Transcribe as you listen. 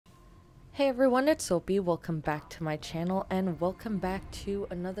Hey everyone, it's Opie. Welcome back to my channel and welcome back to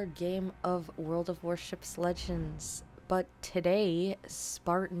another game of World of Warships Legends. But today,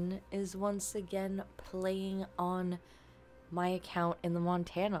 Spartan is once again playing on my account in the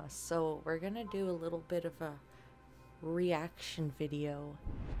Montana. So we're gonna do a little bit of a reaction video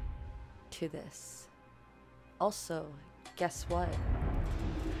to this. Also, guess what?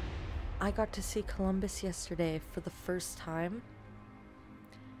 I got to see Columbus yesterday for the first time.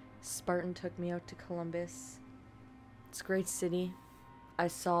 Spartan took me out to Columbus. It's a great city. I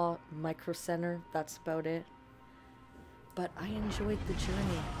saw Micro Center, that's about it. But I enjoyed the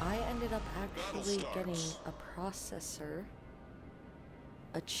journey. I ended up actually getting a processor,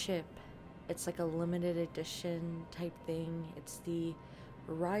 a chip. It's like a limited edition type thing. It's the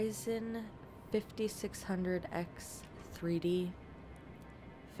Ryzen 5600X 3D.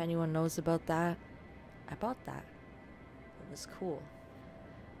 If anyone knows about that, I bought that. It was cool.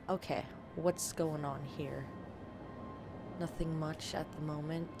 Okay, what's going on here? Nothing much at the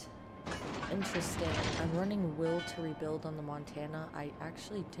moment. Interesting. I'm running Will to rebuild on the Montana. I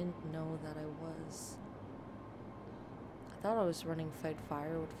actually didn't know that I was. I thought I was running fight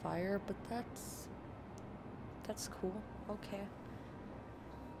fire with fire, but that's cool. Okay.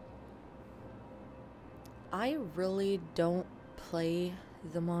 I really don't play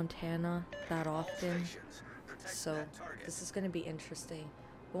the Montana that often, so this is going to be interesting.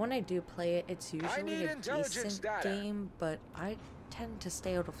 But when I do play it, it's usually a decent game, but I tend to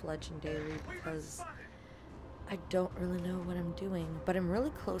stay out of Legendary because I don't really know what I'm doing. But I'm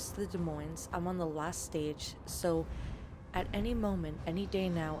really close to the Des Moines. I'm on the last stage, so at any moment, any day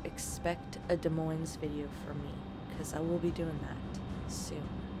now, expect a Des Moines video from me, because I will be doing that soon.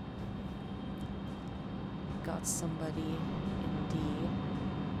 Got somebody in D.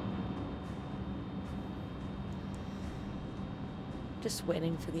 Just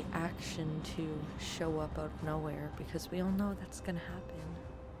waiting for the action to show up out of nowhere, because we all know that's gonna happen.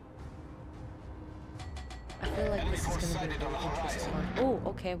 I feel like this is gonna be a really interesting one. Oh,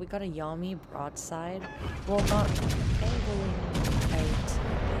 okay, we got a Yami broadside. Well, not angling out,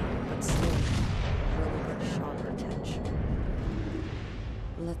 but still really good shot potential.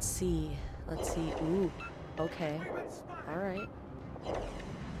 Let's see. Ooh, okay. Alright.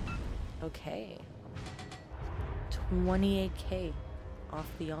 Okay. 28k. Off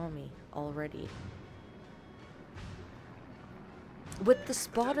the army already. With the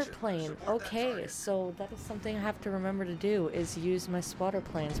spotter plane. Okay, so that is something I have to remember to do, is use my spotter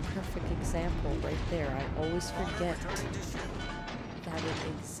planes. Perfect example right there. I always forget that it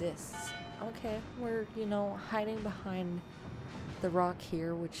exists. Okay, we're, you know, hiding behind the rock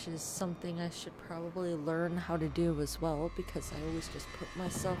here, which is something I should probably learn how to do as well, because I always just put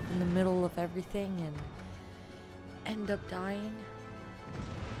myself in the middle of everything and end up dying.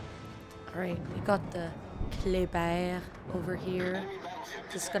 Alright, we got the Kleber over here.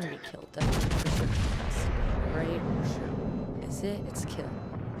 This is gonna be killed, definitely, for sure. Right? Is it? It's kill.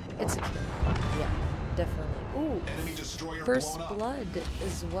 It's a kill. Yeah, definitely. Ooh, first blood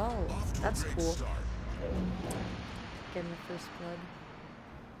as well. That's cool. Getting the first blood.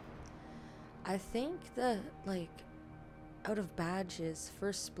 I think that, like, out of badges,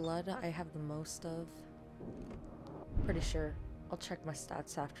 first blood I have the most of. Pretty sure. I'll check my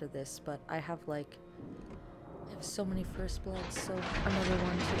stats after this, but I have so many first bloods, so another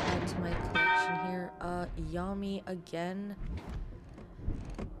one to add to my collection here. Yami again.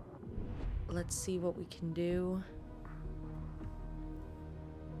 Let's see what we can do.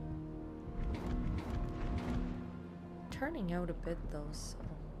 Turning out a bit though, so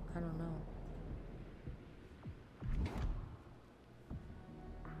I don't know.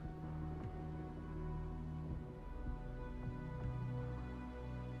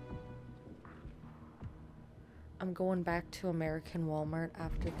 I'm going back to American Walmart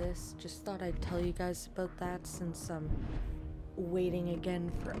after this. Just thought I'd tell you guys about that since I'm waiting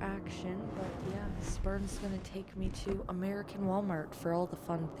again for action. But yeah, Spartan's gonna take me to American Walmart for all the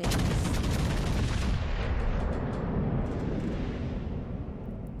fun things.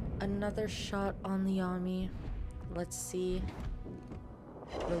 Another shot on the Yami. Let's see.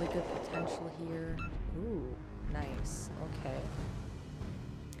 Really good potential here. Ooh, nice. Okay.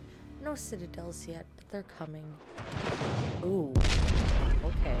 No citadels yet, but they're coming. Ooh,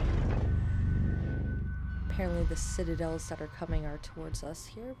 okay. Apparently the citadels that are coming are towards us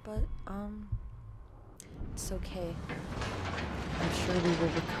here, but, it's okay. I'm sure we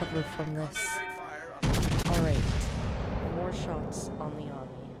will recover from this. Alright, more shots on the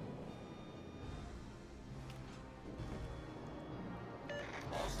army.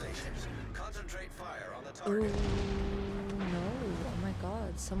 All stations, concentrate fire on the target. Ooh, no, oh my god.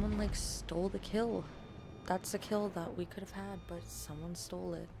 god, someone like stole the kill. That's a kill that we could have had, but someone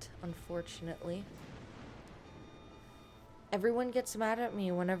stole it, unfortunately. Everyone gets mad at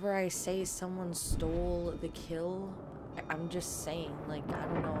me whenever I say someone stole the kill. I'm just saying, like, I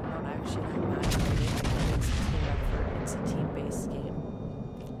don't know, I'm not actually that mad at it. It's a team effort, it's a team-based game.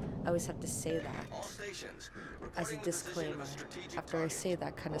 I always have to say that as a disclaimer after I say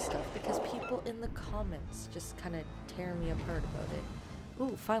that kind of stuff, because people in the comments just kind of tear me apart about it.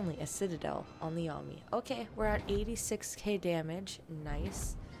 Ooh, finally, a Citadel on the Ami. Okay, we're at 86k damage.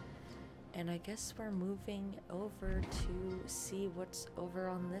 Nice. And I guess we're moving over to see what's over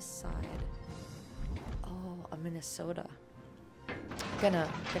on this side. Oh, a Minnesota. Gonna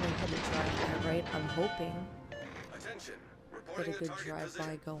hit a drive-by, right? I'm hoping. Get a good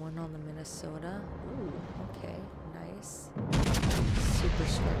drive-by going on the Minnesota. Ooh, okay, nice.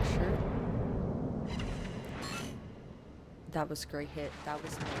 Superstructure. That was a great hit. That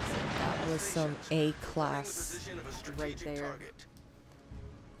was amazing. That was some A-class right there.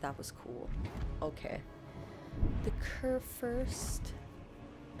 That was cool. Okay. The curve first.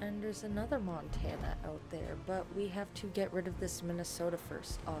 And there's another Montana out there. But we have to get rid of this Minnesota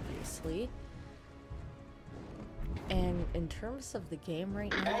first, obviously. And in terms of the game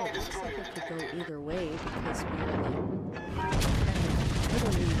right now, it looks like it could go either way. Because we are like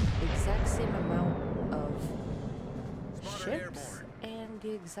literally the exact same amount of ships and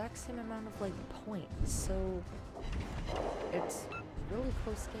the exact same amount of like points, so it's a really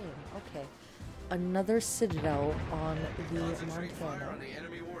close game. Okay, another Citadel on the Montana.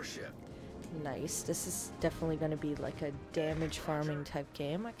 Nice. This is definitely going to be like a damage farming type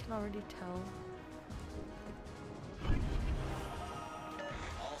game. I can already tell.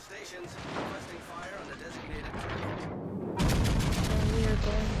 All stations requesting fire on the designated target. And we are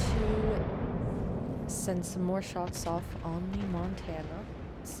going to send some more shots off on the Montana.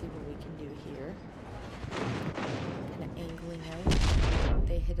 Let's see what we can do here. Kind of angling out.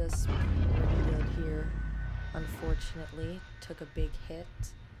 They hit us pretty good here. Unfortunately, took a big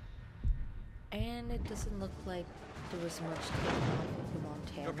hit. And it doesn't look like there was much taken off of the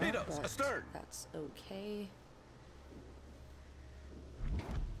Montana, but that's okay.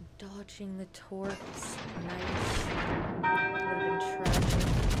 Dodging the torps. Nice. Would have been tragic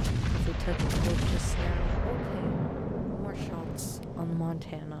if we took the torp just now. Okay. More shots on the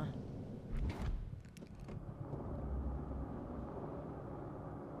Montana.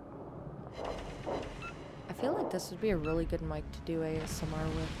 I feel like this would be a really good mic to do ASMR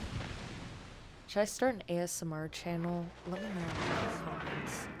with. Should I start an ASMR channel? Let me know in the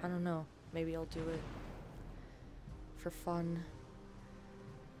comments. I don't know. Maybe I'll do it for fun.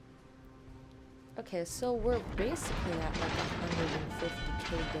 Okay, so we're basically at like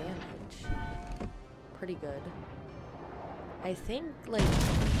 150k damage. Pretty good. I think, like,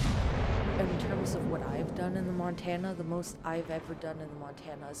 in terms of what I've done in the Montana, the most I've ever done in the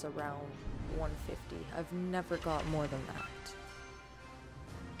Montana is around 150. I've never got more than that.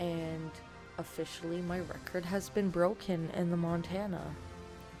 And officially, my record has been broken in the Montana.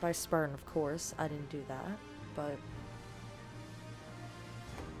 By Spartan, of course. I didn't do that, but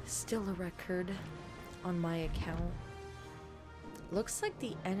still a record on my account. Looks like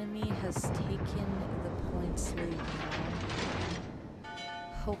the enemy has taken the points lead now.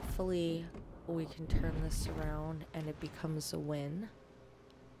 Hopefully we can turn this around and it becomes a win.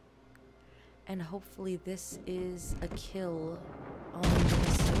 And hopefully this is a kill on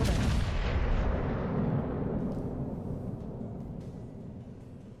Minnesota.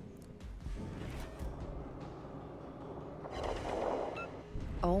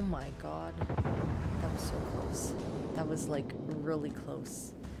 Oh my god. That was so close. That was like really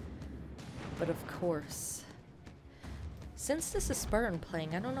close. But of course, since this is Spartan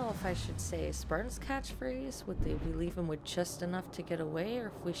playing, I don't know if I should say Spartan's catchphrase. Would we leave him with just enough to get away,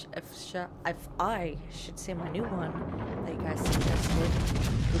 or if I should say my new one that you guys suggested,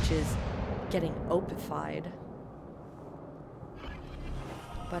 which is getting opified.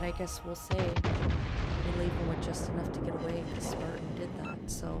 But I guess we'll say we leave him with just enough to get away because Spartan did that.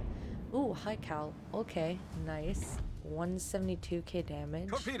 So, ooh, hi Cal. Okay, nice. 172k damage.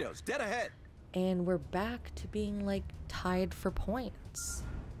 Torpedoes, dead ahead. And we're back to being like tied for points.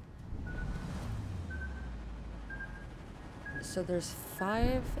 So there's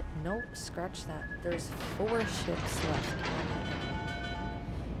 5, nope, scratch that. There's 4 ships left on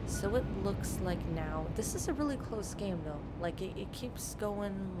it. So it looks like now, this is a really close game though. Like it keeps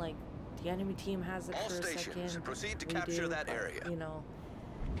going, like the enemy team has it for a second. Proceed to capture that area. You know,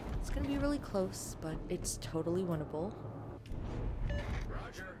 it's gonna be really close, but it's totally winnable.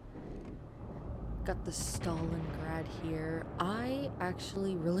 got the Stalingrad here. I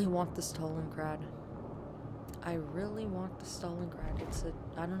actually really want the Stalingrad. I really want the Stalingrad. It's a,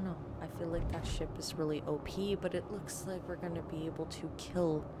 I don't know. I feel like that ship is really OP, but it looks like we're gonna be able to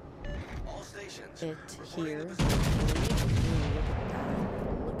kill it here. Ooh, look at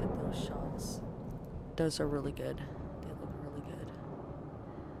that. Look at those shots. Those are really good. They look really good.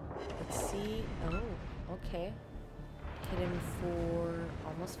 Let's see. Oh, okay. Hit him for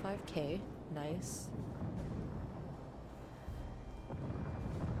almost 5k. Nice.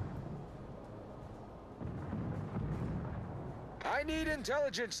 I need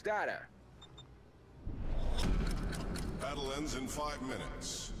intelligence data. Battle ends in 5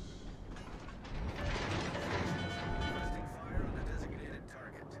 minutes.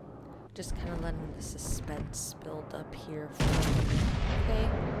 Just kind of letting the suspense build up here. Okay,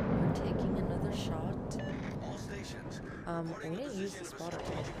 we're taking another shot. We didn't use the spotter.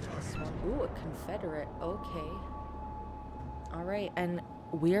 Ooh, a Confederate. Okay. Alright, and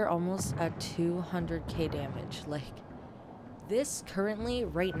we're almost at 200k damage. Like, this currently,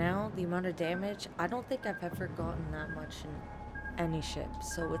 right now, the amount of damage, I don't think I've ever gotten that much in any ship.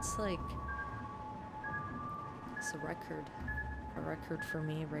 So it's like, it's a record. A record for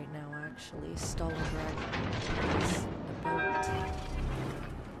me right now, actually. Stalingrad is about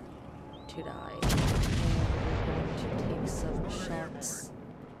to die. And we're going to take some shots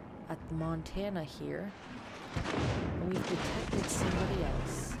at the Montana here. We've detected somebody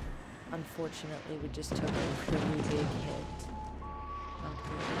else. Unfortunately, we just took a pretty big hit. Not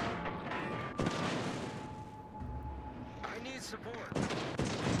good. I need support.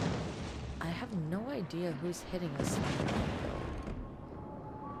 I have no idea who's hitting us now, though.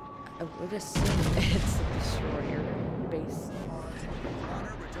 I would assume it's a destroyer based on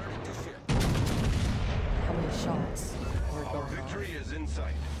how many shots we're going on. Victory is in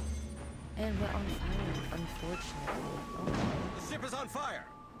sight. And we're on fire, unfortunately. Oh. The ship is on fire.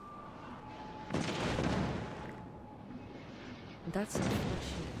 That's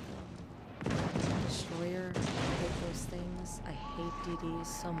unfortunate, though. Destroyer, I hate those things. I hate DDs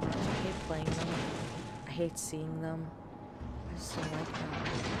so much. I hate playing them. I hate seeing them. I just don't like them.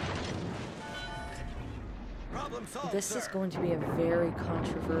 Problem solved, This is sir. going to be a very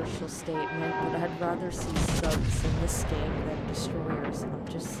controversial statement, but I'd rather see subs in this game than destroyers. I'm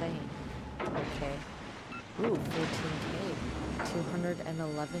just saying. Okay. Ooh, 14k.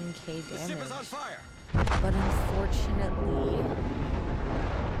 211k The ship damage. is on fire. But unfortunately,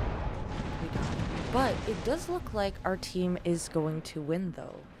 we died. But it does look like our team is going to win,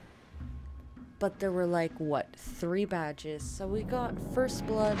 though. But there were like, what, 3 badges. So we got First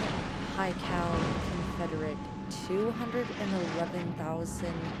Blood, High Cal, Confederate,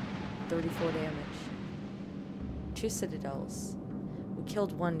 211,034 damage. 2 Citadels. We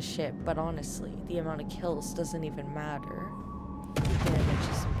killed 1 ship, but honestly, the amount of kills doesn't even matter. The damage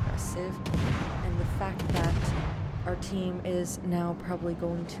is impressive. And the fact that our team is now probably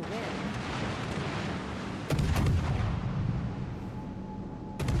going to win.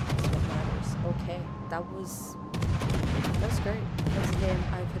 Okay, that was great. That was a game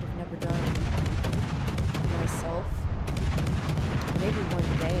I could have never done myself. Maybe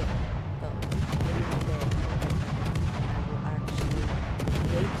one day, though. Maybe one day I will actually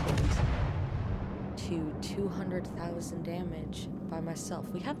make it to 200,000 damage by myself.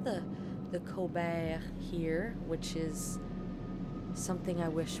 We have the Colbert here, which is something I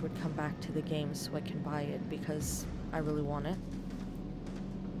wish would come back to the game so I can buy it because I really want it.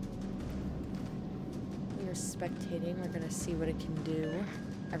 Spectating, we're gonna see what it can do.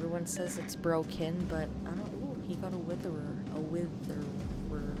 Everyone says it's broken, but I don't. Ooh, he got a witherer.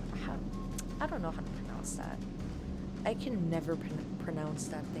 I don't know how to pronounce that. I can never pronounce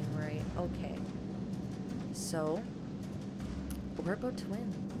that thing right. Okay. So we're about to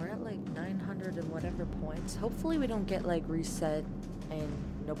win. We're at like 900 and whatever points. Hopefully we don't get like reset and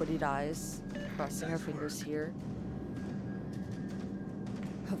nobody dies. Crossing our fingers here.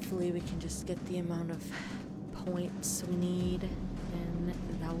 Hopefully we can just get the amount of points we need, and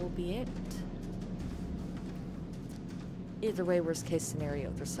that will be it. Either way, worst case scenario,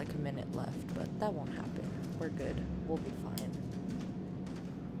 there's like a minute left, but that won't happen. We're good. We'll be fine.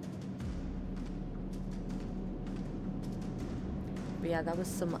 But yeah, that was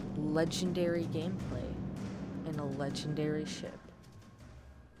some legendary gameplay in a legendary ship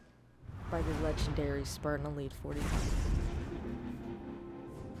by the legendary Spartan Elite 40.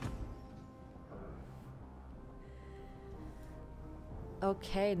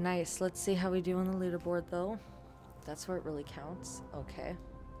 Okay, nice. Let's see how we do on the leaderboard, though. That's where it really counts. Okay.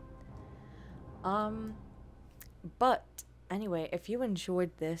 But anyway, if you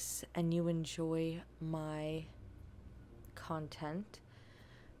enjoyed this and you enjoy my content,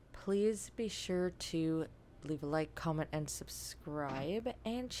 please be sure to leave a like, comment, and subscribe,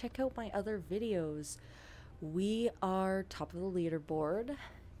 and check out my other videos. We are top of the leaderboard,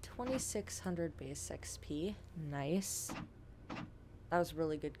 2600 base XP. Nice. That was a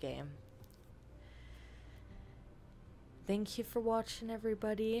really good game. Thank you for watching,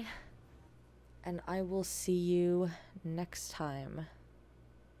 everybody, and I will see you next time.